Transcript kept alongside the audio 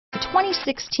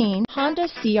2016 Honda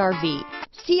CR-V.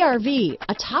 CR-V,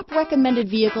 a top recommended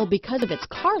vehicle because of its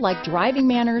car-like driving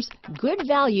manners, good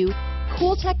value,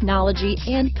 cool technology,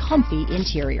 and comfy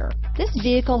interior. This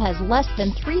vehicle has less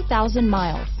than 3,000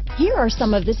 miles. Here are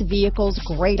some of this vehicle's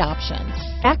great options: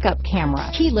 backup camera,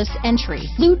 keyless entry,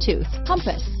 Bluetooth,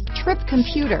 compass, trip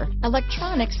computer,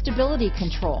 electronic stability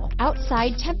control,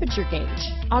 outside temperature gauge,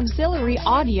 auxiliary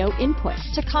audio input,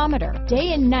 tachometer,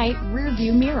 day and night rear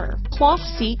view mirror, cloth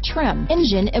seat trim,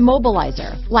 engine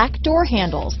immobilizer, black door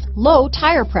handles, low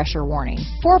tire pressure warning,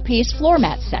 4-piece floor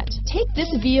mat set. Take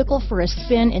this vehicle for a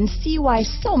spin and see why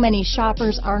so many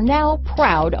shoppers are now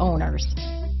proud owners.